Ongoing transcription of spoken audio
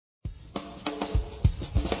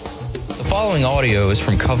following audio is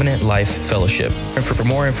from Covenant Life Fellowship. And for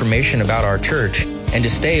more information about our church and to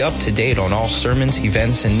stay up to date on all sermons,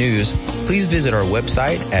 events, and news, please visit our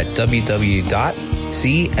website at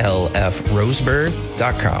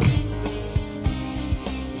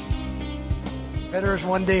www.clfroseburg.com. Better is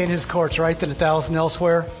one day in His courts, right, than 1,000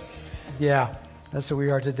 elsewhere? Yeah, that's who we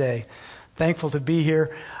are today. Thankful to be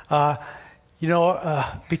here. Because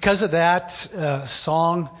of that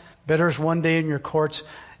song, Better is one day in your courts,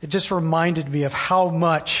 it just reminded me of how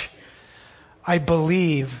much I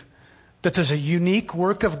believe that there's a unique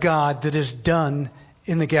work of God that is done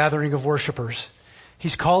in the gathering of worshipers.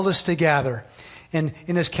 He's called us to gather. And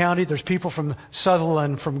in this county, there's people from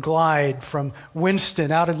Sutherland, from Glide, from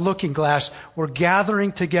Winston, out in Looking Glass. We're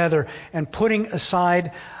gathering together and putting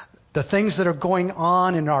aside the things that are going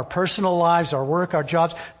on in our personal lives, our work, our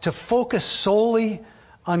jobs, to focus solely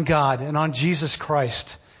on God and on Jesus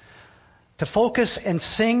Christ. To focus and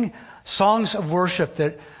sing songs of worship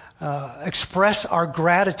that express our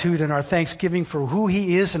gratitude and our thanksgiving for who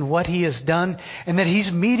He is and what He has done, and that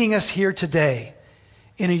He's meeting us here today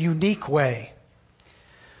in a unique way.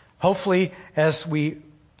 Hopefully, as we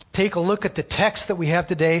take a look at the text that we have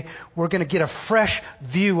today, we're going to get a fresh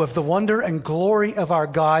view of the wonder and glory of our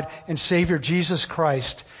God and Savior Jesus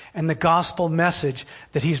Christ and the gospel message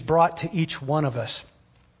that He's brought to each one of us.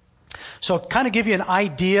 So kind of give you an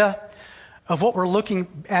idea of what we're looking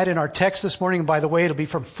at in our text this morning. And by the way, it'll be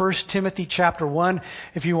from 1 Timothy chapter 1.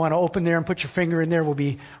 If you want to open there and put your finger in there, we'll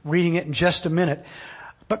be reading it in just a minute.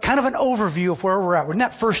 But kind of an overview of where we're at. We're in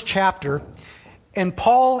that first chapter, and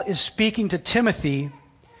Paul is speaking to Timothy,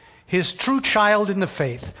 his true child in the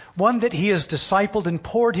faith, one that he has discipled and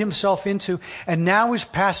poured himself into, and now is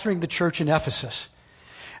pastoring the church in Ephesus.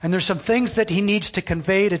 And there's some things that he needs to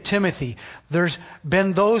convey to Timothy. There's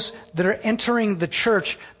been those that are entering the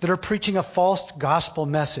church that are preaching a false gospel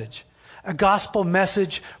message. A gospel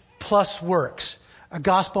message plus works. A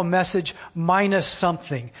gospel message minus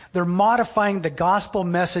something. They're modifying the gospel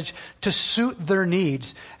message to suit their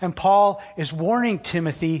needs. And Paul is warning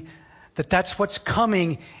Timothy that that's what's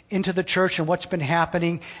coming into the church and what's been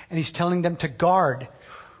happening. And he's telling them to guard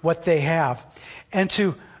what they have. And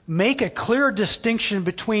to make a clear distinction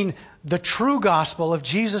between the true gospel of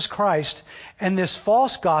Jesus Christ and this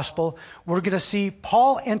false gospel. We're going to see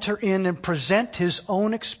Paul enter in and present his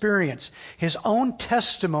own experience, his own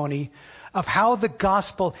testimony of how the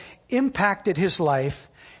gospel impacted his life,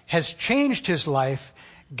 has changed his life,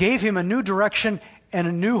 gave him a new direction and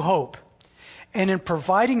a new hope. And in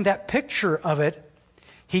providing that picture of it,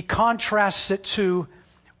 he contrasts it to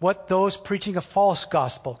what those preaching a false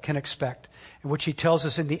gospel can expect, and which he tells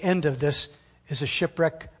us in the end of this is a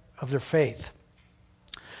shipwreck of their faith.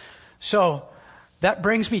 So that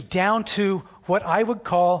brings me down to what I would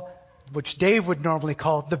call, which Dave would normally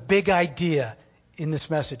call, the big idea in this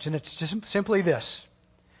message. And it's just simply this.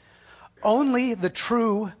 Only the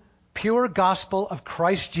true, pure gospel of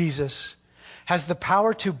Christ Jesus has the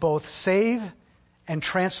power to both save and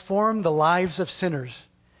transform the lives of sinners.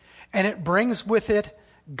 And it brings with it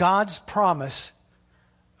God's promise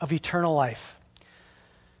of eternal life.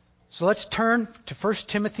 So let's turn to 1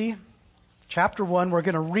 Timothy chapter 1. We're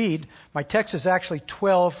going to read, my text is actually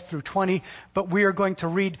 12 through 20, but we are going to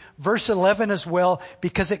read verse 11 as well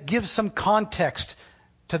because it gives some context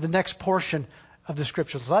to the next portion of the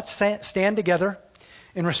scriptures. Let's stand together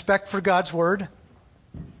in respect for God's word.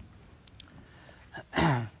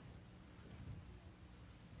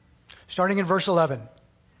 Starting in verse 11.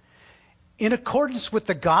 In accordance with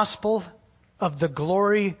the gospel of the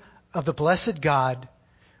glory of the blessed God,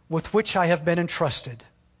 with which I have been entrusted,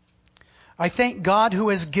 I thank God who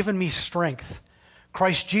has given me strength,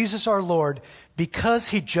 Christ Jesus our Lord, because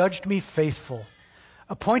He judged me faithful,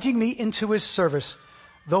 appointing me into His service,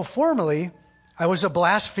 though formerly I was a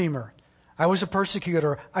blasphemer, I was a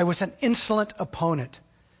persecutor, I was an insolent opponent.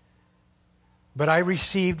 But I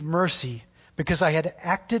received mercy because I had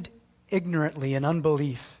acted ignorantly in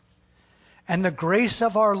unbelief. And the grace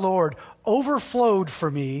of our Lord overflowed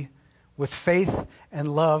for me with faith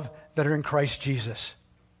and love that are in Christ Jesus.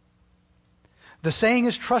 The saying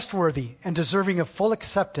is trustworthy and deserving of full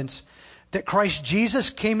acceptance that Christ Jesus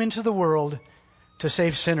came into the world to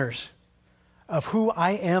save sinners, of who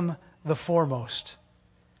I am the foremost.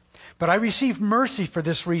 But I received mercy for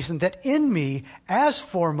this reason, that in me, as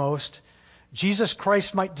foremost, Jesus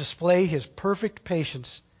Christ might display His perfect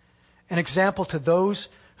patience, an example to those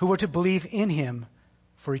who were to believe in Him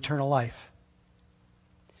for eternal life.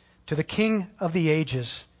 To the King of the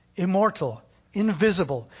ages, immortal,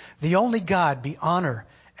 invisible, the only God, be honor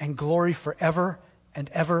and glory forever and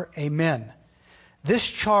ever. Amen. This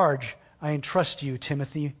charge I entrust to you,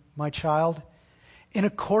 Timothy, my child, in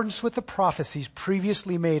accordance with the prophecies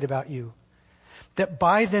previously made about you, that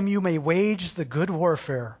by them you may wage the good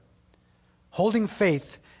warfare, holding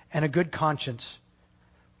faith and a good conscience.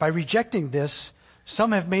 By rejecting this,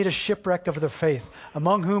 some have made a shipwreck of their faith,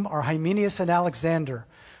 among whom are Hymenaeus and Alexander,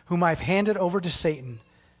 whom I've handed over to Satan,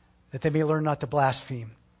 that they may learn not to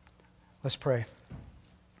blaspheme. Let's pray.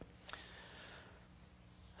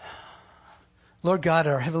 Lord God,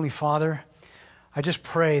 our Heavenly Father, I just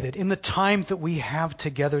pray that in the time that we have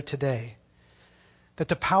together today, that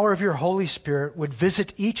the power of your Holy Spirit would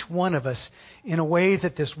visit each one of us in a way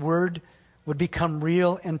that this word would become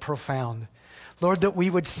real and profound. Lord, that we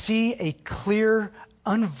would see a clear,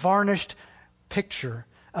 unvarnished picture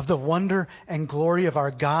of the wonder and glory of our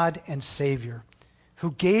God and Savior,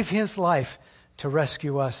 who gave His life to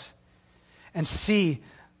rescue us, and see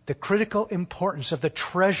the critical importance of the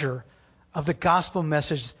treasure of the gospel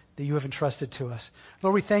message that you have entrusted to us.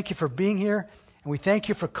 Lord, we thank you for being here, and we thank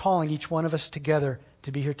you for calling each one of us together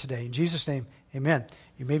to be here today. In Jesus' name, amen.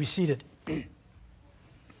 You may be seated.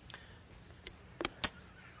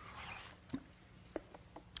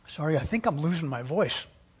 Sorry, I think I'm losing my voice.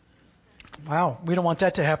 Wow, we don't want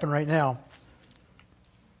that to happen right now.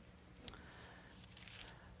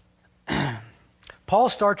 Paul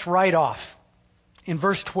starts right off in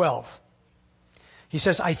verse 12. He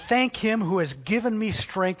says, I thank Him who has given me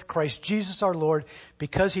strength, Christ Jesus our Lord,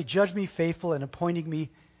 because He judged me faithful in appointing me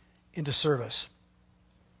into service.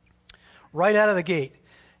 Right out of the gate,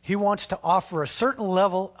 he wants to offer a certain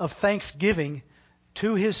level of thanksgiving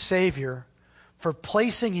to his Savior for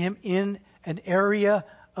placing him in an area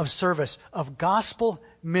of service, of gospel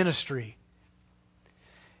ministry.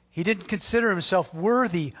 He didn't consider himself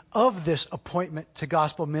worthy of this appointment to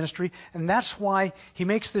gospel ministry, and that's why he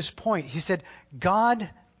makes this point. He said, God,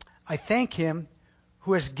 I thank Him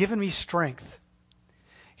who has given me strength.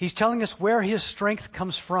 He's telling us where his strength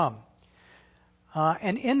comes from.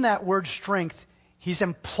 And in that word strength, he's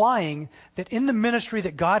implying that in the ministry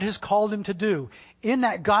that God has called him to do, in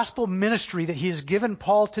that gospel ministry that he has given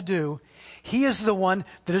Paul to do, he is the one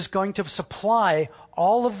that is going to supply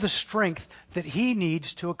all of the strength that he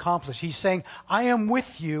needs to accomplish. He's saying, I am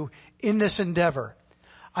with you in this endeavor.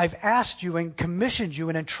 I've asked you and commissioned you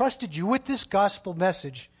and entrusted you with this gospel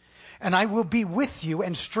message, and I will be with you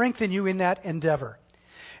and strengthen you in that endeavor.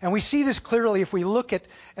 And we see this clearly if we look at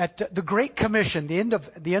the Great Commission, the end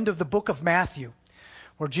of the book of Matthew,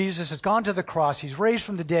 where Jesus has gone to the cross, He's raised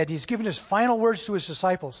from the dead, He's given His final words to His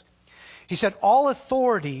disciples. He said, all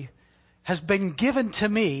authority has been given to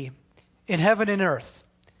me in heaven and earth.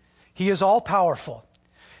 He is all powerful.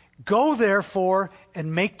 Go therefore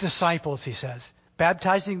and make disciples, He says,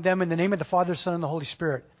 baptizing them in the name of the Father, Son, and the Holy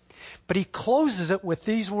Spirit. But He closes it with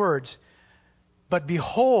these words, but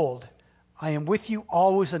behold, I am with you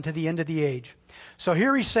always unto the end of the age. So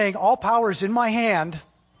here He's saying, all power is in my hand.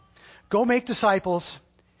 Go make disciples,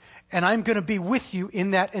 and I'm going to be with you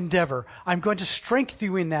in that endeavor. I'm going to strengthen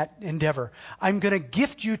you in that endeavor. I'm going to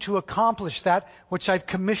gift you to accomplish that which I've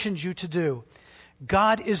commissioned you to do.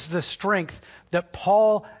 God is the strength that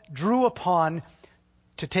Paul drew upon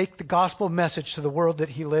to take the gospel message to the world that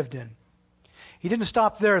he lived in. He didn't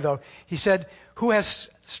stop there, though. He said, who has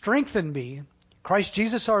strengthened me, Christ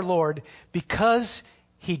Jesus our Lord, because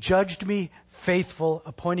He judged me faithful,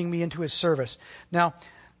 appointing me into His service. Now,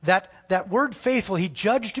 that word faithful, He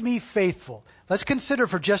judged me faithful. Let's consider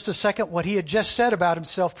for just a second what he had just said about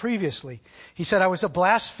himself previously. He said, I was a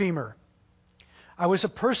blasphemer. I was a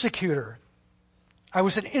persecutor. I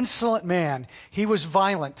was an insolent man. He was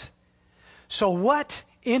violent. So what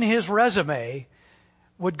in his resume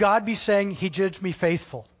would God be saying He judged me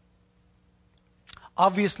faithful?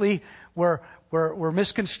 Obviously, we're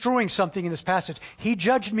misconstruing something in this passage. He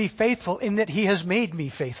judged me faithful in that He has made me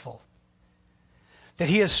faithful. That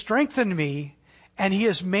He has strengthened me and He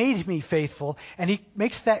has made me faithful. And he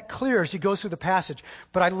makes that clear as he goes through the passage.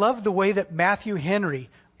 But I love the way that Matthew Henry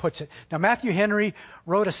puts it. Now, Matthew Henry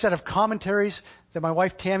wrote a set of commentaries that my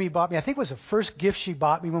wife Tammy bought me. I think it was the first gift she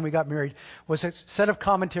bought me when we got married, was a set of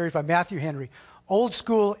commentaries by Matthew Henry. Old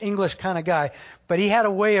school English kind of guy. But he had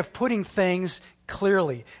a way of putting things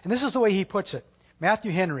clearly. And this is the way he puts it.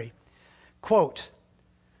 Matthew Henry, quote,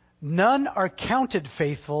 none are counted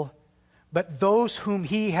faithful, but those whom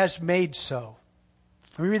He has made so.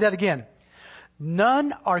 Let me read that again.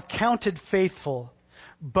 None are counted faithful,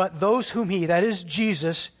 but those whom He, that is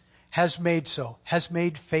Jesus, has made so, has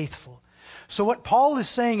made faithful. So what Paul is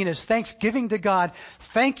saying in his thanksgiving to God,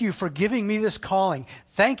 thank you for giving me this calling.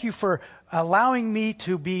 Thank you for allowing me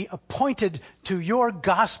to be appointed to your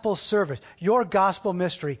gospel service, your gospel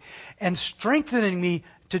mystery, and strengthening me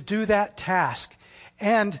to do that task.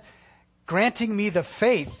 and granting me the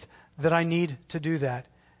faith that I need to do that.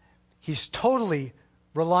 He's totally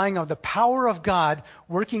relying on the power of God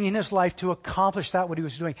working in his life to accomplish that what he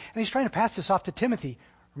was doing. And he's trying to pass this off to Timothy.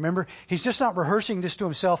 Remember, he's just not rehearsing this to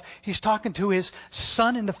himself. He's talking to his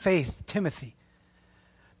son in the faith, Timothy.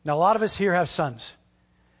 Now, a lot of us here have sons.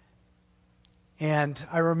 And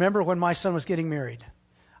I remember when my son was getting married,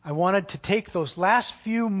 I wanted to take those last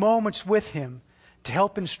few moments with him to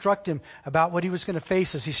help instruct him about what he was going to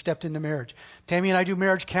face as he stepped into marriage. Tammy and I do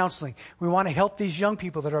marriage counseling. We want to help these young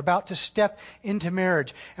people that are about to step into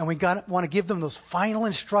marriage, and we want to give them those final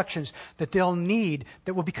instructions that they'll need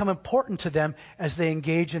that will become important to them as they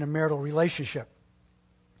engage in a marital relationship.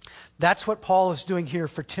 That's what Paul is doing here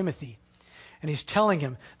for Timothy. And he's telling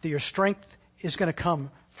him that your strength is going to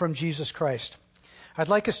come from Jesus Christ. I'd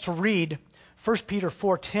like us to read 1 Peter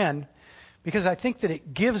 4:10, because I think that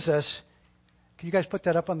it gives us... Can you guys put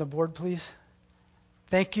that up on the board, please?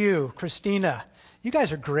 Thank you, Christina. You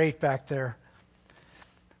guys are great back there.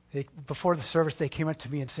 Before the service, they came up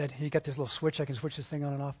to me and said, "Hey, you got this little switch. I can switch this thing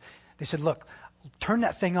on and off." They said, "Look, turn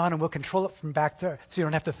that thing on and we'll control it from back there so you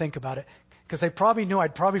don't have to think about it." Because they probably knew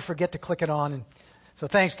I'd probably forget to click it on. And so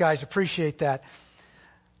thanks, guys. Appreciate that.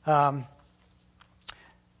 1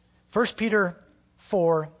 Peter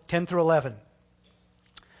 4:10 through 11.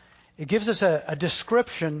 It gives us a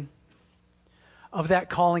description of that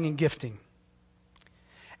calling and gifting.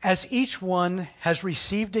 As each one has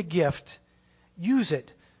received a gift, use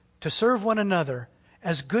it to serve one another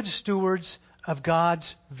as good stewards of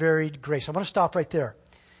God's varied grace. I want to stop right there.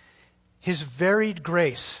 His varied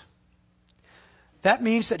grace. That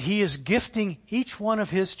means that he is gifting each one of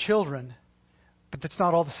his children, but that's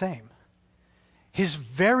not all the same. His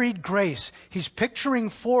varied grace. He's picturing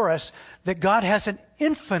for us that God has an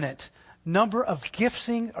infinite number of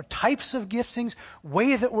gifting or types of giftings,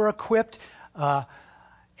 way that we're equipped,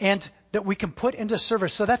 and that we can put into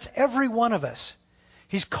service. So that's every one of us.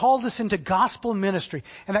 He's called us into gospel ministry.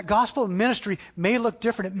 And that gospel ministry may look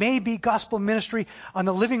different. It may be gospel ministry on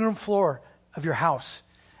the living room floor of your house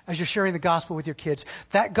as you're sharing the gospel with your kids.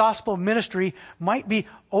 That gospel ministry might be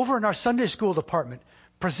over in our Sunday school department,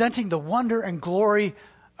 presenting the wonder and glory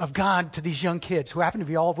of God to these young kids who happen to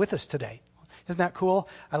be all with us today. Isn't that cool?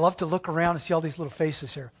 I love to look around and see all these little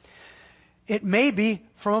faces here. It may be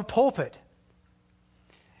from a pulpit.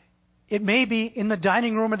 It may be in the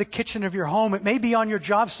dining room or the kitchen of your home. It may be on your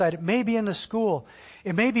job site. It may be in the school.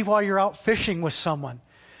 It may be while you're out fishing with someone.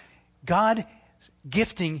 God's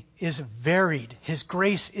gifting is varied. His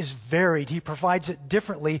grace is varied. He provides it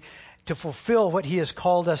differently to fulfill what he has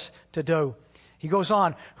called us to do. He goes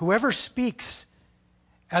on, whoever speaks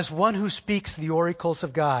as one who speaks the oracles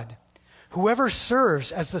of God. Whoever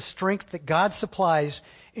serves as the strength that God supplies,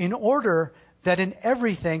 in order that in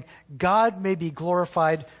everything God may be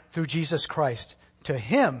glorified through Jesus Christ. To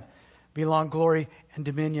him belong glory and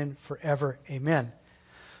dominion forever. Amen.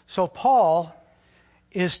 So Paul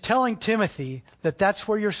is telling Timothy that that's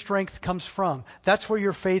where your strength comes from. That's where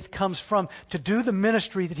your faith comes from to do the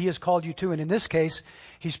ministry that he has called you to. And in this case,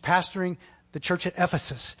 he's pastoring the church at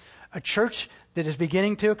Ephesus, a church that is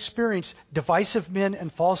beginning to experience divisive men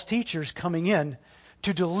and false teachers coming in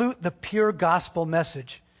to dilute the pure gospel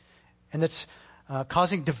message. And that's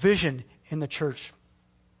causing division in the church.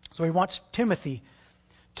 So he wants Timothy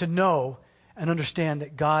to know and understand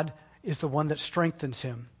that God is the one that strengthens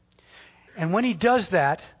him. And when he does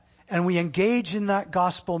that, and we engage in that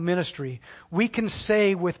gospel ministry, we can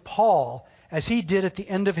say with Paul, as he did at the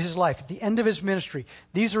end of his life, at the end of his ministry,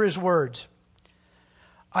 these are his words: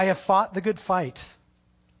 I have fought the good fight.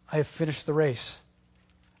 I have finished the race.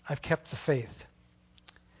 I've kept the faith.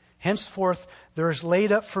 Henceforth, there is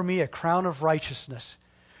laid up for me a crown of righteousness,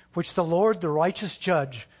 which the Lord, the righteous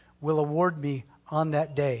judge, will award me on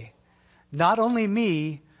that day. Not only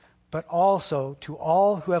me, but also to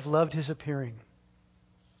all who have loved his appearing.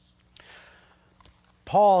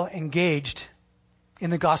 Paul engaged in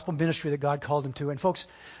the gospel ministry that God called him to. And folks,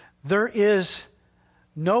 there is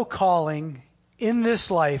no calling in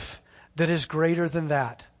this life that is greater than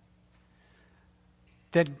that.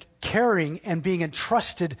 Than carrying and being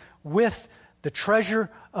entrusted with the treasure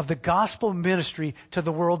of the gospel ministry to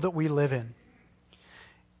the world that we live in.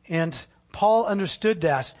 And Paul understood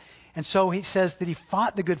that. And so he says that he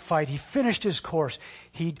fought the good fight. He finished his course.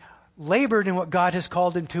 He labored in what God has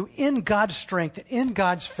called him to, in God's strength, in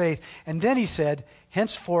God's faith. And then he said,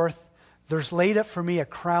 henceforth, there's laid up for me a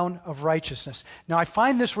crown of righteousness. Now, I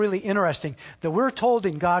find this really interesting, that we're told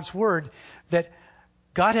in God's Word that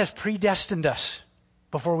God has predestined us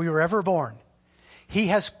before we were ever born. He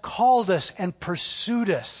has called us and pursued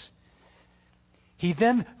us. He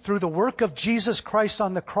then, through the work of Jesus Christ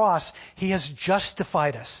on the cross, He has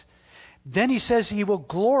justified us. Then He says He will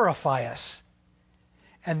glorify us.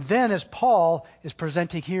 And then, as Paul is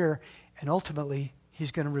presenting here, and ultimately,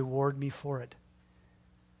 He's going to reward me for it.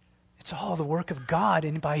 It's all the work of God,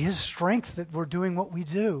 and by His strength that we're doing what we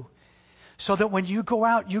do. So that when you go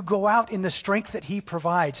out in the strength that He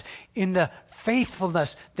provides, in the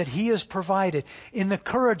faithfulness that He has provided, in the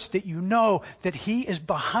courage that you know that He is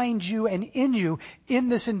behind you and in you in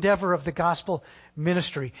this endeavor of the gospel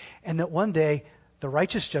ministry. And that one day, the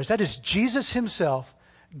righteous judge, that is Jesus Himself,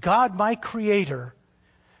 God my Creator,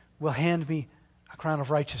 will hand me a crown of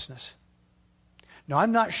righteousness. Now,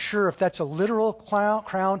 I'm not sure if that's a literal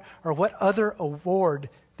crown or what other award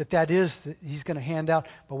that is that He's going to hand out,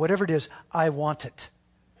 but whatever it is, I want it.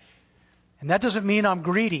 And that doesn't mean I'm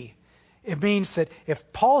greedy. It means that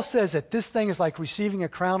if Paul says that this thing is like receiving a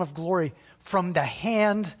crown of glory from the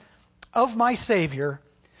hand of my Savior,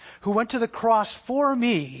 who went to the cross for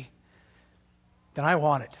me, then I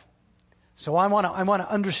want it. So I want to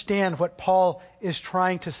understand what Paul is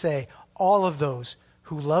trying to say. All of those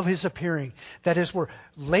who love His appearing. That is, we're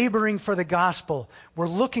laboring for the gospel. We're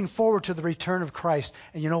looking forward to the return of Christ.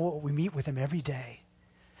 And you know what? We meet with Him every day.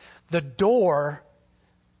 The door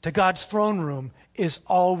to God's throne room is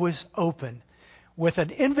always open with an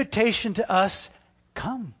invitation to us,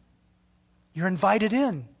 come. You're invited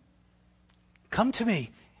in. Come to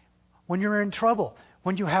me when you're in trouble,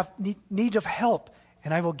 when you have need of help,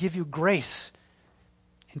 and I will give you grace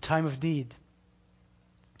in time of need.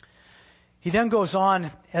 He then goes on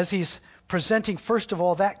as he's presenting, first of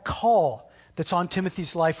all, that call that's on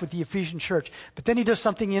Timothy's life with the Ephesian church. But then he does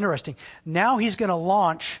something interesting. Now he's going to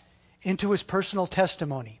launch into his personal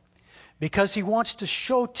testimony because he wants to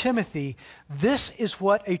show Timothy this is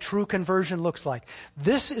what a true conversion looks like.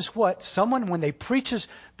 This is what someone, when they preaches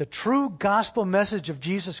the true gospel message of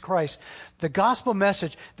Jesus Christ, the gospel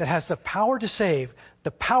message that has the power to save, the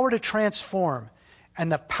power to transform,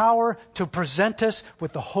 and the power to present us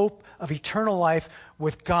with the hope of eternal life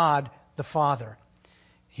with God the Father.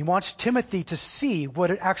 He wants Timothy to see what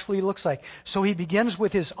it actually looks like. So he begins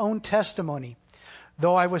with his own testimony.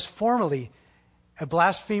 Though I was formerly a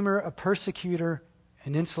blasphemer, a persecutor,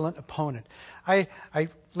 an insolent opponent. I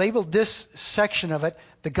labeled this section of it,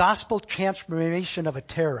 the gospel transformation of a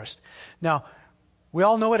terrorist. Now, we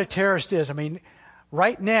all know what a terrorist is. I mean,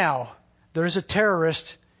 right now, there's a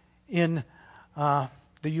terrorist in the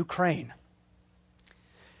Ukraine.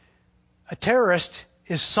 A terrorist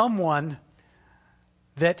is someone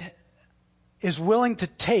that is willing to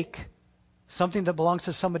take something that belongs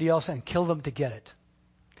to somebody else and kill them to get it.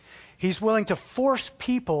 He's willing to force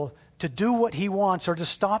people to do what he wants or to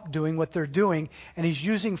stop doing what they're doing, and he's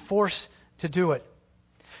using force to do it.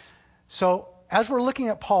 So, as we're looking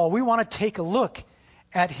at Paul, we want to take a look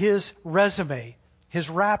at his resume, his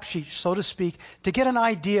rap sheet, so to speak, to get an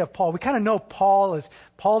idea of Paul. We kind of know Paul as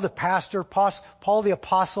Paul the pastor, Paul the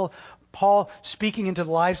apostle, Paul speaking into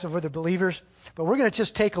the lives of other believers. But we're going to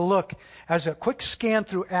just take a look as a quick scan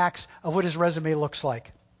through Acts of what his resume looks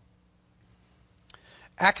like.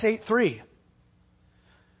 Acts 8:3.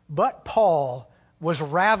 But Paul was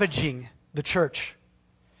ravaging the church,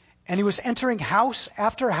 and he was entering house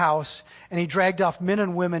after house, and he dragged off men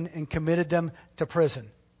and women and committed them to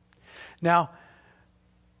prison. Now,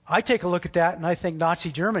 I take a look at that and I think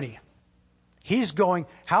Nazi Germany. He's going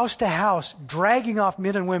house to house, dragging off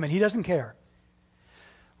men and women. He doesn't care.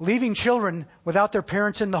 Leaving children without their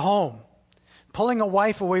parents in the home. Pulling a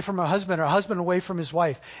wife away from her husband or a husband away from his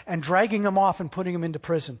wife and dragging them off and putting them into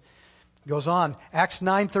prison. It goes on. Acts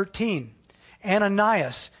 9:13.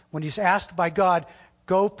 Ananias, when he's asked by God,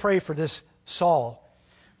 go pray for this Saul.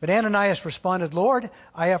 But Ananias responded, Lord,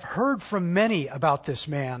 I have heard from many about this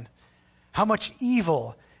man, how much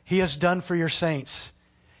evil he has done for your saints.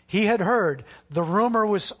 He had heard, the rumor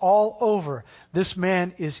was all over. This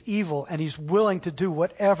man is evil and he's willing to do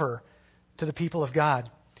whatever to the people of God.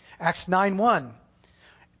 Acts 9:1.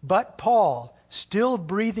 But Paul, still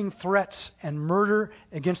breathing threats and murder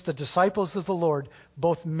against the disciples of the Lord,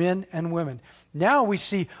 both men and women. Now we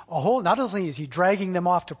see a whole, not only is he dragging them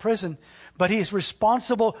off to prison, but he is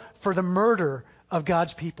responsible for the murder of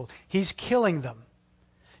God's people. He's killing them.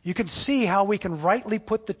 You can see how we can rightly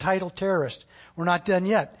put the title terrorist. We're not done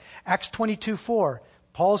yet. Acts 22:4,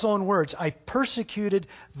 Paul's own words, I persecuted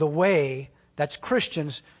the way, that's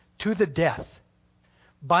Christians, to the death,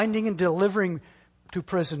 binding and delivering to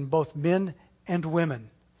prison both men and women.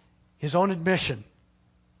 His own admission.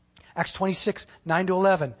 Acts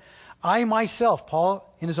 26:9-11. I myself,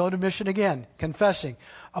 Paul, in his own admission again, confessing,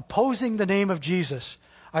 opposing the name of Jesus,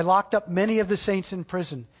 I locked up many of the saints in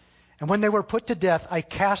prison, And when they were put to death, I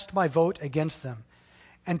cast my vote against them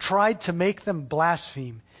and tried to make them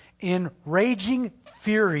blaspheme in raging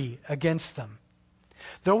fury against them.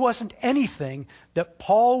 There wasn't anything that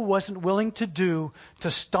Paul wasn't willing to do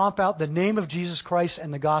to stomp out the name of Jesus Christ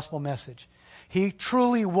and the gospel message. He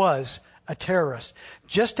truly was a terrorist.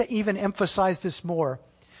 Just to even emphasize this more,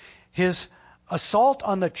 his assault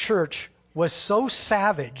on the church was so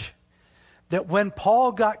savage that when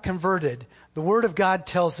Paul got converted, the Word of God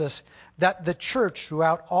tells us that the church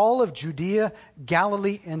throughout all of Judea,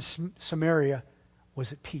 Galilee, and Samaria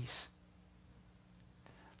was at peace.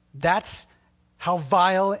 That's how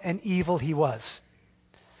vile and evil he was.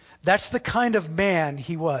 That's the kind of man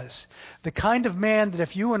he was. The kind of man that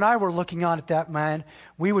if you and I were looking on at that man,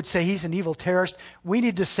 we would say he's an evil terrorist. We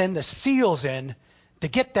need to send the SEALs in to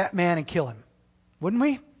get that man and kill him. Wouldn't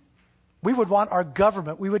we? We would want our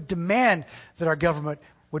government, we would demand that our government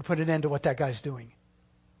would put an end to what that guy's doing.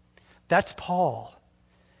 That's Paul.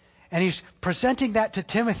 And he's presenting that to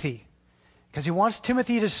Timothy because he wants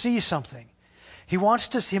Timothy to see something. He wants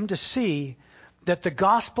him to see that the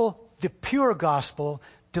gospel, the pure gospel,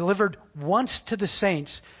 delivered once to the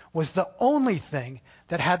saints, was the only thing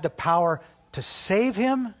that had the power to save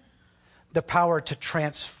him, the power to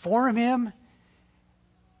transform him,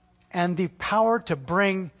 and the power to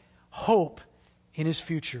bring hope in his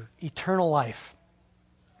future, eternal life.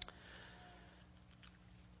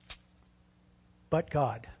 But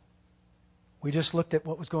God. We just looked at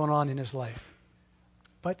what was going on in his life.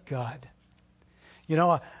 But God. You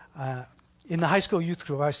know, in the high school youth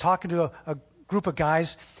group, I was talking to a group of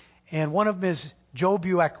guys, and one of them is Joe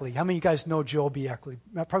Bueckley. How many of you guys know Joe Bueckley?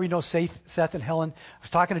 Probably know Seth and Helen. I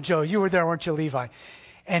was talking to Joe. You were there, weren't you, Levi?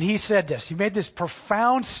 And he said this. He made this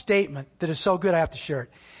profound statement that is so good I have to share it.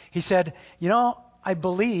 He said, you know, I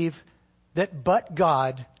believe that "but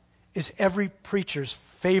God" is every preacher's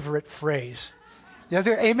favorite phrase. You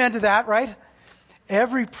know, amen to that, right?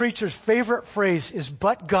 Every preacher's favorite phrase is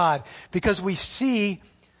 "but God," because we see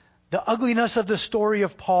the ugliness of the story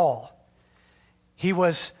of Paul. He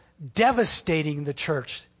was devastating the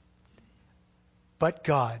church. But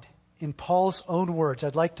God, in Paul's own words,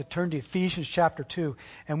 I'd like to turn to Ephesians chapter 2,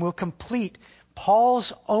 and we'll complete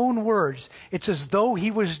Paul's own words. It's as though he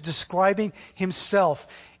was describing himself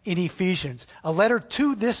in Ephesians. A letter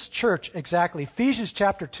to this church, exactly. Ephesians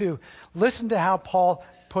chapter 2. Listen to how Paul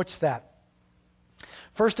puts that.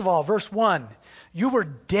 First of all, verse 1. You were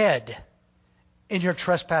dead in your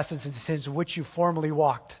trespasses and sins in which you formerly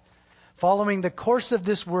walked, following the course of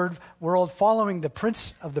this world, following the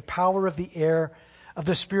prince of the power of the air, of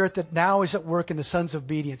the spirit that now is at work in the sons of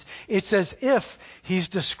obedience. It's as if he's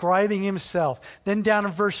describing himself. Then down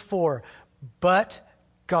in verse 4, but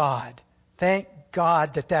God. Thank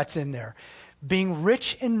God that that's in there. Being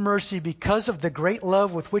rich in mercy because of the great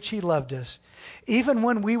love with which he loved us, even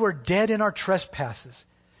when we were dead in our trespasses,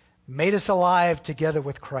 made us alive together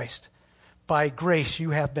with Christ. By grace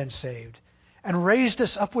you have been saved, and raised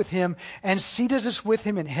us up with him, and seated us with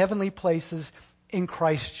him in heavenly places in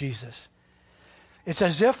Christ Jesus. It's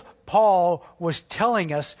as if Paul was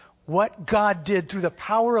telling us what God did through the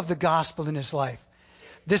power of the gospel in his life.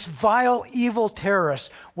 This vile, evil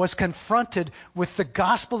terrorist was confronted with the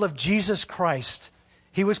gospel of Jesus Christ.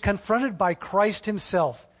 He was confronted by Christ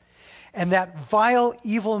himself. And that vile,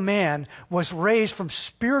 evil man was raised from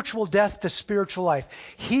spiritual death to spiritual life.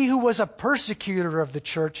 He who was a persecutor of the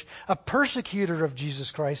church, a persecutor of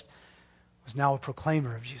Jesus Christ, was now a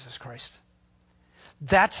proclaimer of Jesus Christ.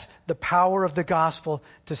 That's the power of the gospel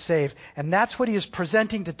to save. And that's what he is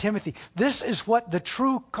presenting to Timothy. This is what the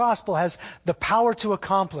true gospel has the power to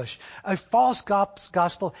accomplish. A false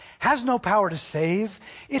gospel has no power to save.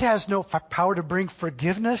 It has no power to bring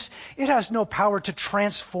forgiveness. It has no power to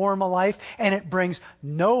transform a life. And it brings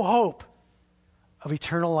no hope of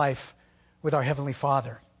eternal life with our Heavenly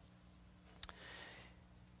Father.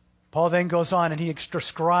 Paul then goes on and he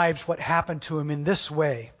describes what happened to him in this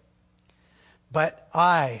way. But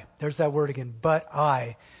I, there's that word again, but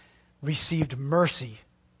I received mercy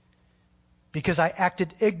because I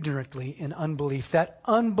acted ignorantly in unbelief. That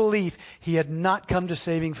unbelief, he had not come to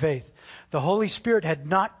saving faith. The Holy Spirit had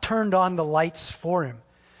not turned on the lights for him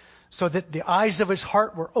so that the eyes of his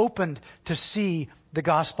heart were opened to see the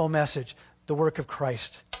gospel message, the work of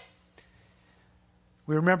Christ.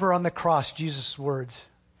 We remember on the cross Jesus' words,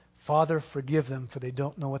 Father, forgive them, for they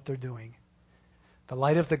don't know what they're doing. The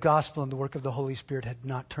light of the gospel and the work of the Holy Spirit had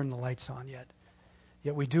not turned the lights on yet.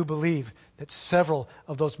 Yet we do believe that several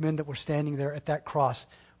of those men that were standing there at that cross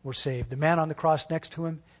were saved. The man on the cross next to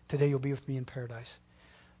him, today you'll be with me in paradise.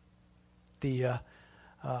 The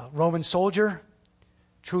Roman soldier,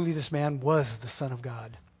 truly this man was the Son of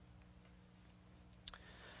God.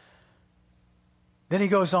 Then he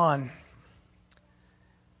goes on.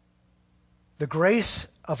 The grace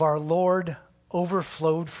of our Lord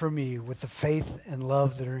overflowed for me with the faith and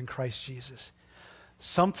love that are in Christ Jesus.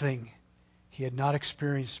 Something he had not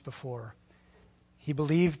experienced before. He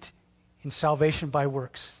believed in salvation by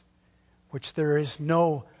works, which there is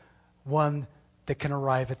no one that can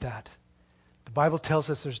arrive at that. The Bible tells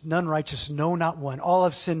us there's none righteous, no, not one. All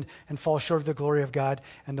have sinned and fall short of the glory of God,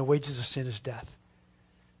 and the wages of sin is death.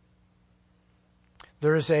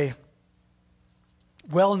 There is a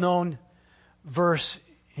well-known verse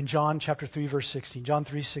in John chapter 3, verse 16. John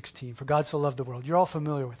 3:16. For God so loved the world. You're all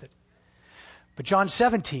familiar with it. But John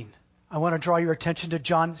 17, I want to draw your attention to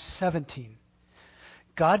John 17.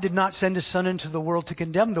 God did not send His Son into the world to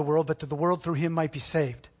condemn the world, but that the world through Him might be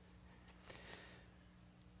saved.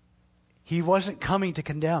 He wasn't coming to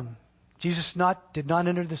condemn. Jesus did not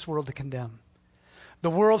enter this world to condemn. The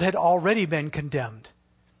world had already been condemned.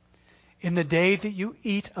 In the day that you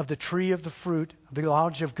eat of the tree of the fruit of the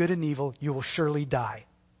knowledge of good and evil, you will surely die.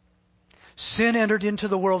 Sin entered into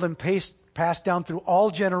the world and passed down through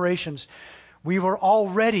all generations. We were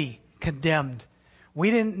already condemned.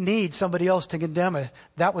 We didn't need somebody else to condemn us.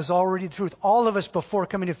 That was already the truth. All of us before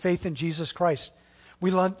coming to faith in Jesus Christ,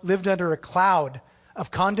 we lived under a cloud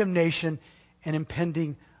of condemnation and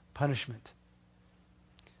impending punishment.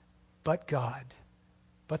 But God,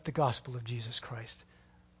 but the gospel of Jesus Christ,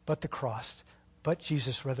 but the cross, but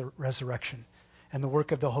Jesus' resurrection, and the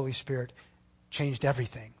work of the Holy Spirit changed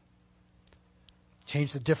everything.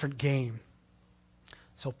 Changed a different game.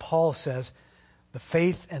 So Paul says, the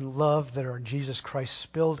faith and love that are in Jesus Christ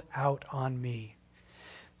spilled out on me.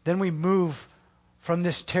 Then we move from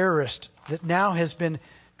this terrorist that now has been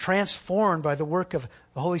transformed by the work of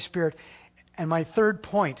the Holy Spirit. And my third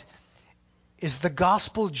point is the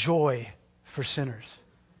gospel joy for sinners.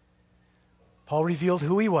 Paul revealed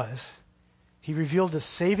who he was. He revealed the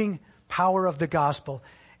saving power of the gospel.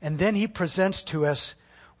 And then he presents to us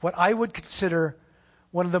what I would consider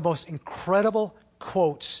one of the most incredible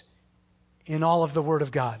quotes in all of the Word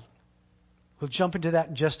of God. We'll jump into that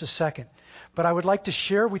in just a second. But I would like to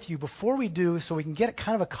share with you, before we do, so we can get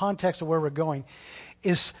kind of a context of where we're going,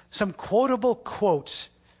 is some quotable quotes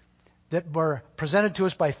that were presented to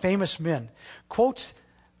us by famous men. Quotes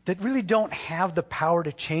that really don't have the power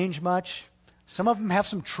to change much. Some of them have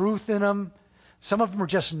some truth in them. Some of them are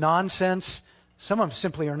just nonsense. Some of them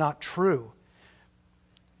simply are not true.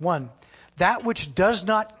 One, that which does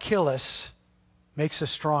not kill us makes us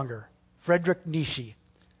stronger. Friedrich Nietzsche.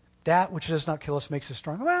 That which does not kill us makes us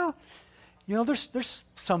stronger. Well, there's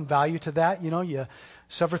some value to that. You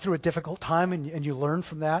suffer through a difficult time and you learn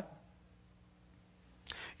from that.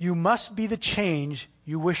 You must be the change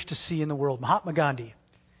you wish to see in the world. Mahatma Gandhi.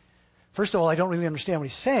 First of all, I don't really understand what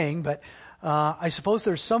he's saying, but I suppose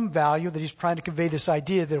there's some value that he's trying to convey this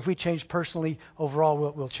idea that if we change personally,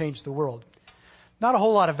 overall we'll change the world. Not a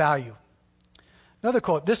whole lot of value. Another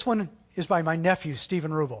quote. This one is by my nephew,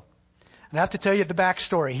 Stephen Rubel. And I have to tell you the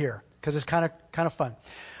backstory here because it's kind of fun.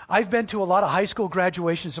 I've been to a lot of high school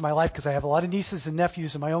graduations in my life because I have a lot of nieces and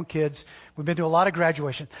nephews and my own kids. We've been to a lot of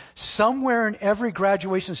graduation. Somewhere in every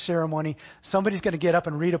graduation ceremony, somebody's going to get up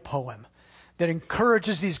and read a poem that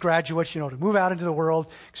encourages these graduates, to move out into the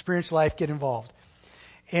world, experience life, get involved.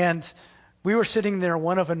 And we were sitting there,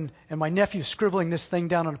 one of them, and my nephew scribbling this thing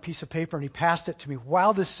down on a piece of paper, and he passed it to me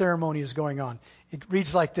while this ceremony is going on. It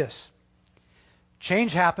reads like this: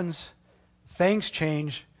 change happens, things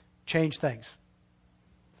change things.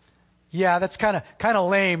 Yeah, that's kind of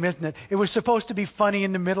lame, isn't it? It was supposed to be funny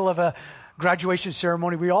in the middle of a graduation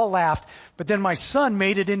ceremony. We all laughed, but then my son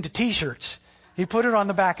made it into T-shirts. He put it on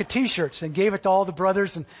the back of T-shirts and gave it to all the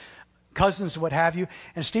brothers and cousins and what have you.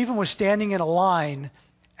 And Stephen was standing in a line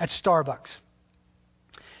at Starbucks.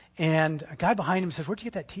 And a guy behind him says, "Where'd you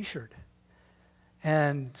get that T-shirt?"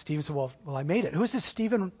 And Stephen said, well, I made it. Who's this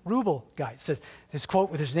Stephen Rubel guy? It says his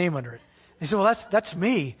quote with his name under it. He said, well, that's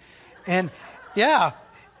me. And yeah.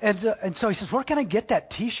 And so he says, where can I get that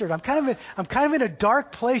T-shirt? I'm kind of in a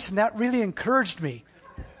dark place, and that really encouraged me.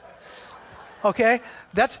 Okay,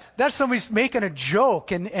 that's somebody's making a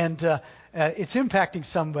joke, and it's impacting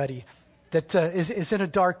somebody that is in a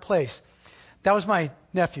dark place. That was my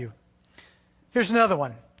nephew. Here's another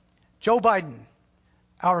one. Joe Biden.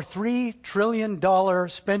 Our $3 trillion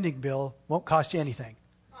spending bill won't cost you anything.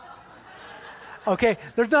 Okay,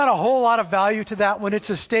 there's not a whole lot of value to that when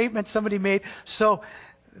it's a statement somebody made. So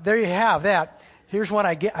there you have that. Here's one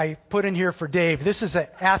I put in here for Dave. This is an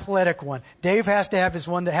athletic one. Dave has to have his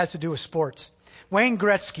one that has to do with sports. Wayne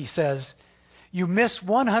Gretzky says, you miss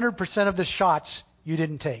 100% of the shots you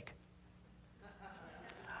didn't take.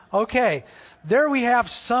 Okay, there we have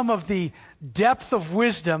some of the depth of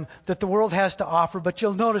wisdom that the world has to offer, but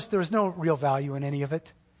you'll notice there was no real value in any of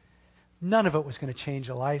it. None of it was going to change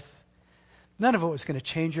your life. None of it was going to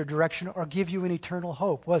change your direction or give you an eternal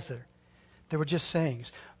hope, was there? They were just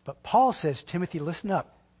sayings. But Paul says, Timothy, listen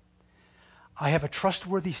up. I have a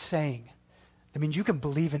trustworthy saying. That means you can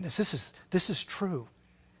believe in this. This is true.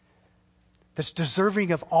 That's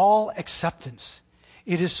deserving of all acceptance.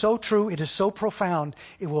 It is so true. It is so profound.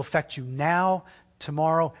 It will affect you now,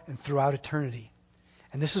 tomorrow, and throughout eternity.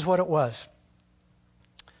 And this is what it was.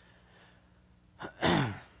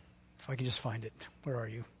 If I can just find it. Where are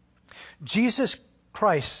you? Jesus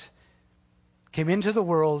Christ came into the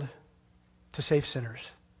world to save sinners.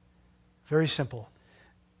 Very simple.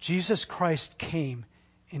 Jesus Christ came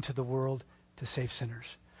into the world to save sinners.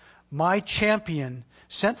 My champion,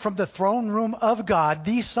 sent from the throne room of God,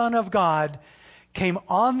 the Son of God, came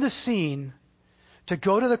on the scene to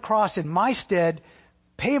go to the cross in my stead,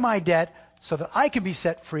 pay my debt, so that I can be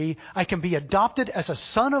set free. I can be adopted as a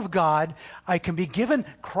son of God. I can be given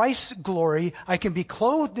Christ's glory. I can be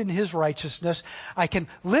clothed in His righteousness. I can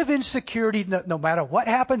live in security no matter what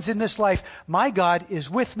happens in this life. My God is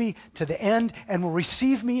with me to the end and will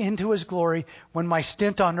receive me into His glory when my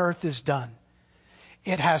stint on earth is done.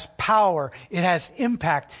 It has power. It has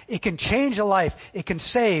impact. It can change a life. It can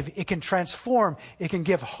save. It can transform. It can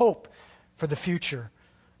give hope for the future.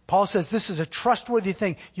 Paul says this is a trustworthy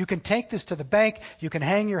thing. You can take this to the bank. You can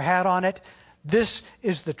hang your hat on it. This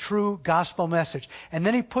is the true gospel message. And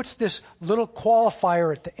then he puts this little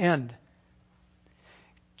qualifier at the end.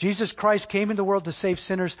 Jesus Christ came into the world to save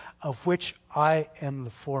sinners, of which I am the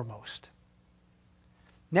foremost.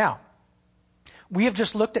 Now, we have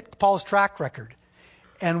just looked at Paul's track record.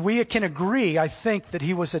 And we can agree, I think, that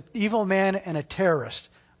he was an evil man and a terrorist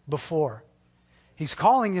before. He's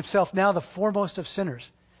calling himself now the foremost of sinners.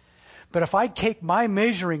 But if I take my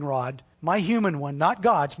measuring rod, my human one, not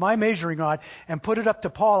God's, my measuring rod, and put it up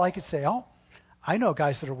to Paul, I could say, oh, I know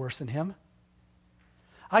guys that are worse than him.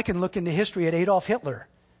 I can look into history at Adolf Hitler,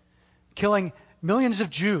 killing millions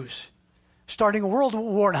of Jews, starting a world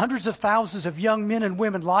war, and hundreds of thousands of young men and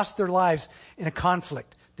women lost their lives in a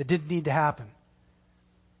conflict that didn't need to happen.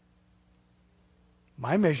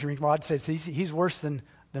 My measuring rod says he's worse than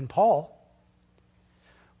Paul.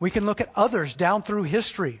 We can look at others down through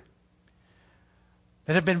history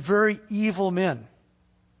that have been very evil men.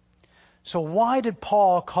 So why did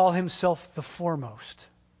Paul call himself the foremost?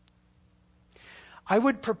 I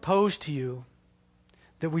would propose to you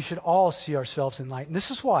that we should all see ourselves in light. And this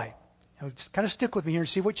is why. Now, just kind of stick with me here and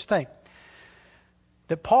see what you think.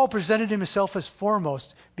 That Paul presented himself as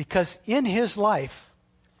foremost because in his life,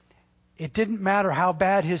 it didn't matter how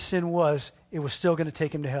bad his sin was, it was still going to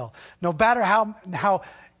take him to hell. No matter how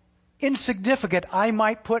insignificant I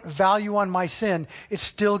might put value on my sin, it's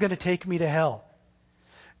still going to take me to hell.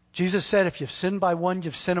 Jesus said, if you've sinned by one,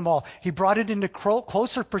 you've sinned them all. He brought it into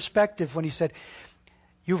closer perspective when he said,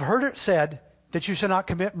 you've heard it said that you should not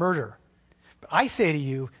commit murder. But I say to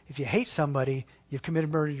you, if you hate somebody, you've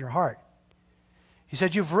committed murder in your heart. He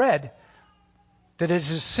said, you've read that it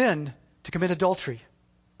is a sin to commit adultery.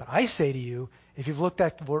 But I say to you, if you've looked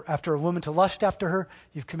after a woman to lust after her,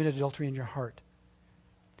 you've committed adultery in your heart.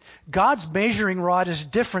 God's measuring rod is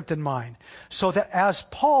different than mine. So that as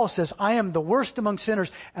Paul says, I am the worst among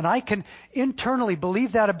sinners, and I can internally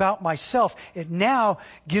believe that about myself, it now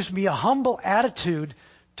gives me a humble attitude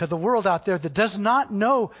to the world out there that does not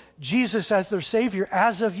know Jesus as their Savior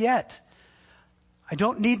as of yet. I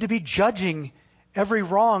don't need to be judging every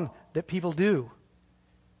wrong that people do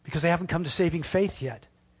because they haven't come to saving faith yet.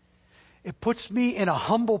 It puts me in a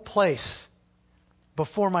humble place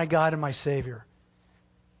before my God and my Savior.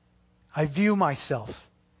 I view myself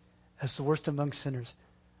as the worst among sinners.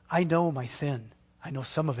 I know my sin. I know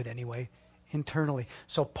some of it anyway, internally.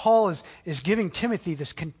 So Paul is giving Timothy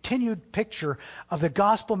this continued picture of the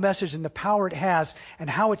gospel message and the power it has and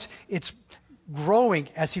how it's growing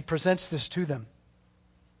as he presents this to them.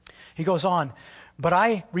 He goes on, but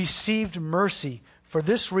I received mercy for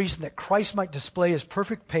this reason, that Christ might display His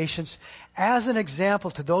perfect patience as an example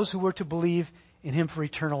to those who were to believe in Him for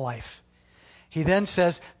eternal life. He then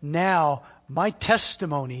says, now my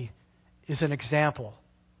testimony is an example.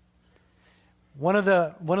 One of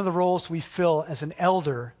the roles we fill as an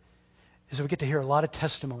elder is that we get to hear a lot of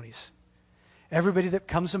testimonies. Everybody that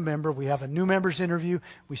becomes a member, we have a new members interview,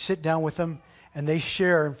 we sit down with them, and they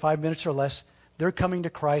share in 5 minutes or less their coming to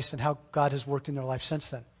Christ and how God has worked in their life since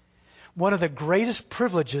then. One of the greatest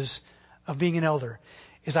privileges of being an elder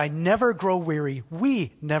is I never grow weary,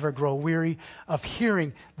 we never grow weary of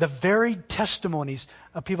hearing the varied testimonies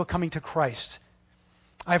of people coming to Christ.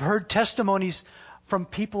 I've heard testimonies from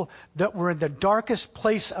people that were in the darkest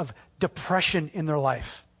place of depression in their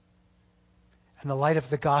life. And the light of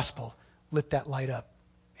the gospel lit that light up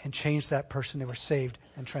and changed that person. They were saved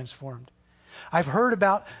and transformed. I've heard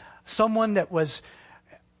about someone that was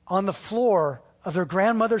on the floor of their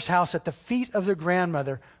grandmother's house at the feet of their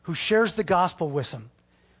grandmother who shares the gospel with them,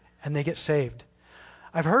 and they get saved.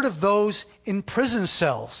 I've heard of those in prison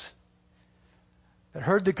cells that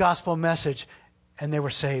heard the gospel message and they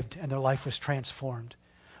were saved and their life was transformed.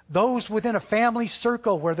 Those within a family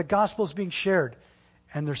circle where the gospel is being shared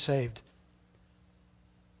and they're saved.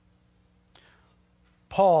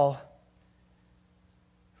 Paul's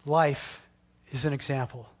life is an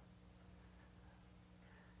example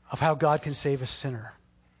of how God can save a sinner,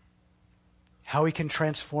 how he can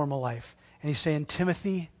transform a life. And he's saying,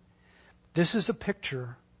 Timothy, this is a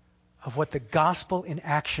picture of what the gospel in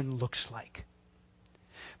action looks like.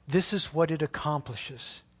 This is what it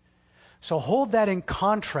accomplishes. So hold that in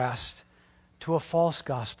contrast to a false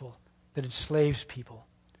gospel that enslaves people,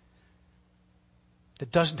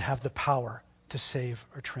 that doesn't have the power to save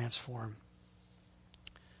or transform.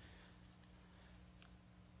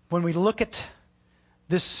 When we look at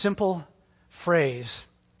this simple phrase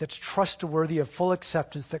that's trustworthy of full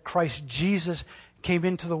acceptance, that Christ Jesus came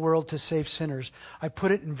into the world to save sinners, I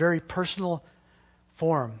put it in very personal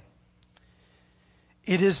form.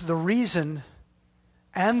 It is the reason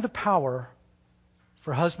and the power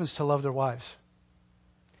for husbands to love their wives.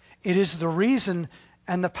 It is the reason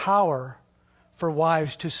and the power for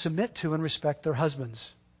wives to submit to and respect their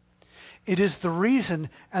husbands. It is the reason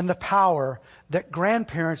and the power that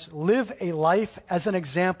grandparents live a life as an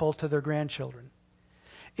example to their grandchildren.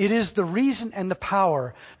 It is the reason and the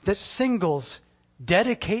power that singles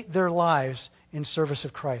dedicate their lives in service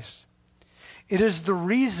of Christ. It is the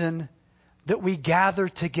reason that we gather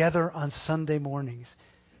together on Sunday mornings.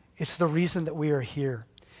 It's the reason that we are here.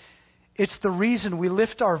 It's the reason we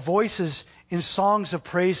lift our voices in songs of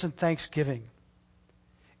praise and thanksgiving.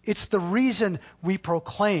 It's the reason we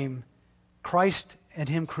proclaim Christ and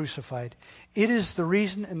Him crucified. It is the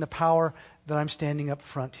reason and the power that I'm standing up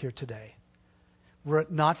front here today. Were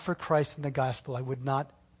it not for Christ and the gospel, I would not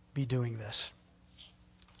be doing this.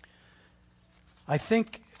 I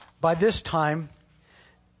think by this time,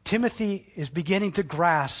 Timothy is beginning to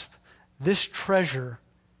grasp this treasure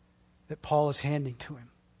that Paul is handing to him.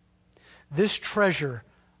 This treasure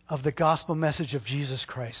of the gospel message of Jesus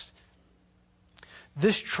Christ.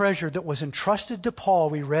 This treasure that was entrusted to Paul,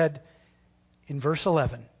 we read in verse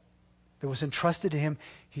 11, that was entrusted to him,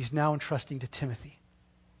 he's now entrusting to Timothy.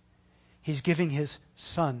 He's giving his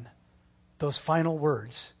son those final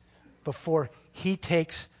words before he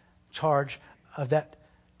takes charge of that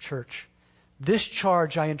church. This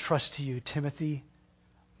charge I entrust to you, Timothy,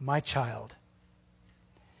 my child,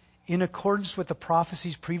 in accordance with the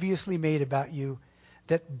prophecies previously made about you,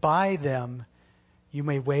 that by them you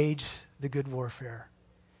may wage the good warfare.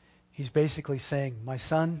 He's basically saying, my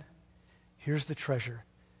son, here's the treasure.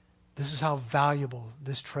 This is how valuable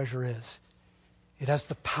this treasure is. It has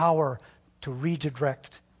the power to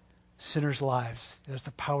redirect sinners' lives. It has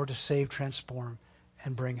the power to save, transform,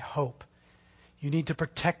 and bring hope. You need to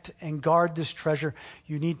protect and guard this treasure.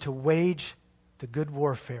 You need to wage the good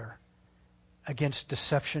warfare against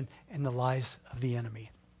deception and the lies of the enemy.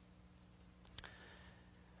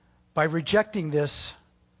 By rejecting this,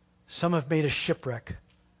 some have made a shipwreck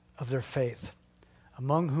of their faith,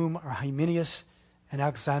 among whom are Hymenaeus and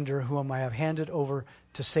Alexander, whom I have handed over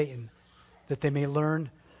to Satan, that they may learn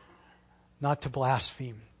not to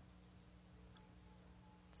blaspheme.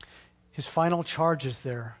 His final charges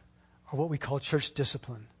there are what we call church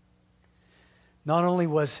discipline. Not only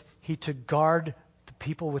was he to guard the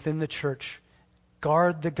people within the church,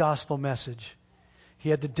 guard the gospel message, he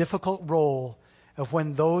had the difficult role of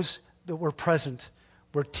when those that were present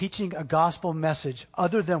were teaching a gospel message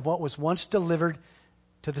other than what was once delivered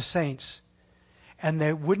to the saints, and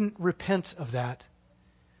they wouldn't repent of that,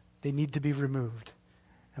 they need to be removed.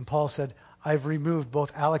 And Paul said, I've removed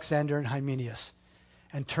both Alexander and Hymenaeus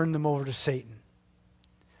and turned them over to Satan.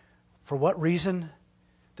 For what reason?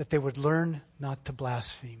 That they would learn not to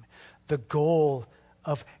blaspheme. The goal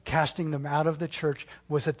of casting them out of the church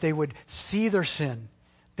was that they would see their sin,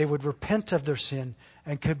 they would repent of their sin,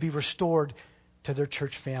 and could be restored to their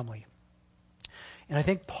church family. And I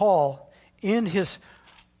think Paul, in his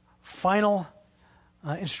final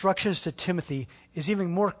instructions to Timothy, is even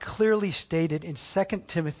more clearly stated in 2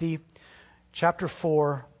 Timothy chapter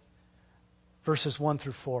 4, verses 1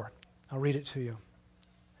 through 4. I'll read it to you.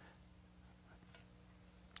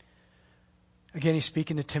 Again, he's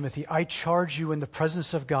speaking to Timothy. I charge you in the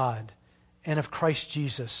presence of God and of Christ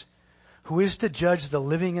Jesus, who is to judge the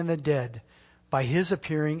living and the dead by his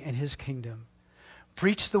appearing and his kingdom.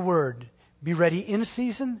 Preach the word. Be ready in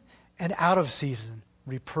season and out of season.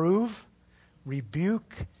 Reprove,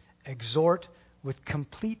 rebuke, exhort with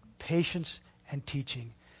complete patience and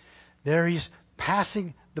teaching. There he's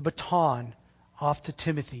passing the baton off to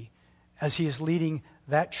Timothy as he is leading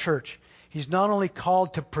that church. He's not only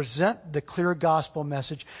called to present the clear gospel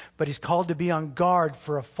message, but he's called to be on guard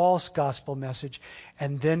for a false gospel message.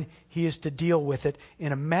 And then he is to deal with it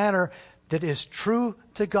in a manner that is true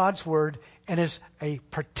to God's word and is a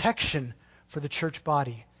protection for the church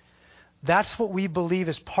body. That's what we believe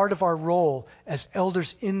is part of our role as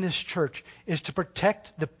elders in this church, is to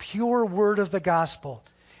protect the pure word of the gospel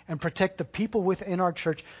and protect the people within our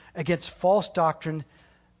church against false doctrine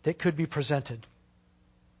that could be presented.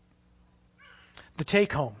 The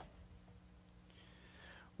take home.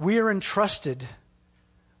 We are entrusted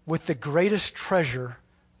with the greatest treasure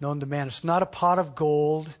known to man. It's not a pot of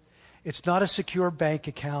gold. It's not a secure bank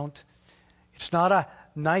account. It's not a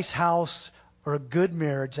nice house or a good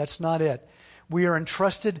marriage. That's not it. We are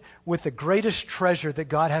entrusted with the greatest treasure that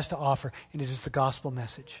God has to offer, and it is the gospel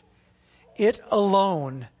message. It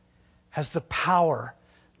alone has the power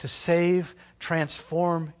to save,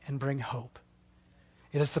 transform, and bring hope.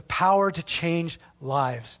 It has the power to change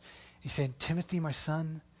lives. He's saying, Timothy, my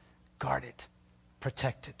son, guard it,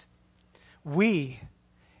 protect it. We,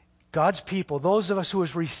 God's people, those of us who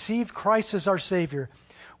have received Christ as our Savior,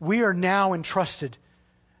 we are now entrusted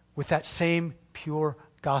with that same pure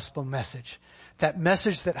gospel message. That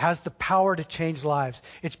message that has the power to change lives.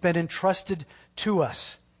 It's been entrusted to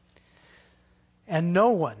us. And no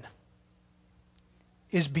one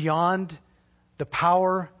is beyond the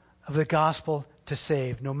power of the gospel to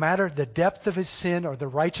save, no matter the depth of his sin or the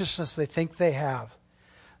righteousness they think they have.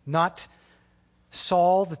 Not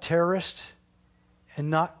Saul the terrorist and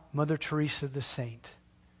not Mother Teresa the saint.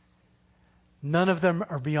 None of them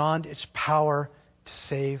are beyond its power to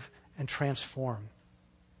save and transform.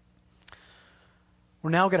 We're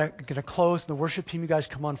now going to close. The worship team, you guys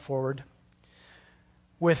come on forward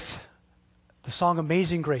with the song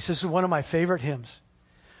Amazing Grace. This is one of my favorite hymns.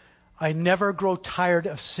 I never grow tired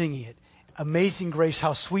of singing it. Amazing Grace,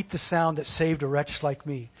 how sweet the sound that saved a wretch like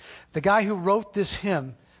me. The guy who wrote this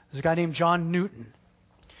hymn is a guy named John Newton.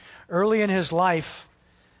 Early in his life,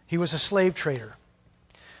 he was a slave trader.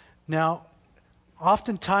 Now,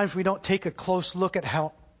 oftentimes we don't take a close look at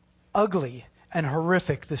how ugly and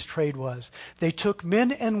horrific this trade was. They took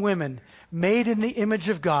men and women made in the image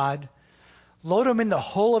of God, load them in the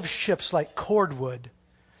hull of ships like cordwood,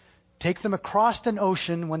 take them across an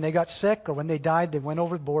ocean. When they got sick or when they died, they went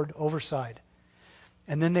overboard, overside.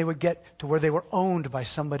 And then they would get to where they were owned by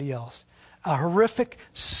somebody else. A horrific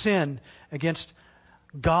sin against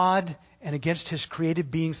God and against his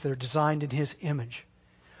created beings that are designed in his image.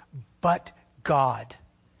 But God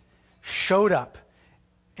showed up,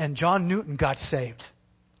 and John Newton got saved.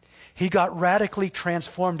 He got radically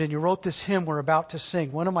transformed, and he wrote this hymn we're about to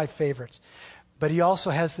sing, one of my favorites. But he also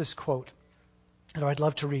has this quote that I'd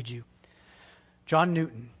love to read you. John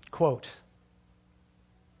Newton, quote,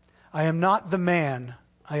 I am not the man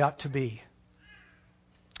I ought to be.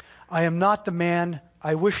 I am not the man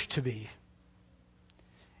I wish to be.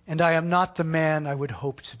 And I am not the man I would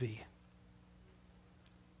hope to be.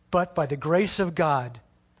 But by the grace of God,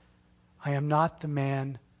 I am not the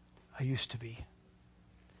man I used to be.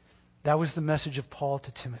 That was the message of Paul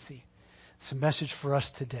to Timothy. It's a message for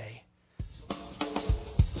us today.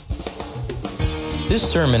 This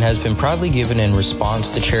sermon has been proudly given in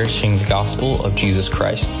response to cherishing the gospel of Jesus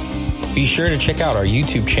Christ. Be sure to check out our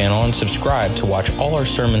YouTube channel and subscribe to watch all our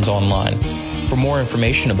sermons online. For more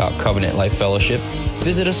information about Covenant Life Fellowship,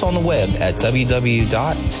 visit us on the web at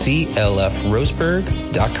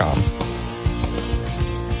www.clfroseburg.com.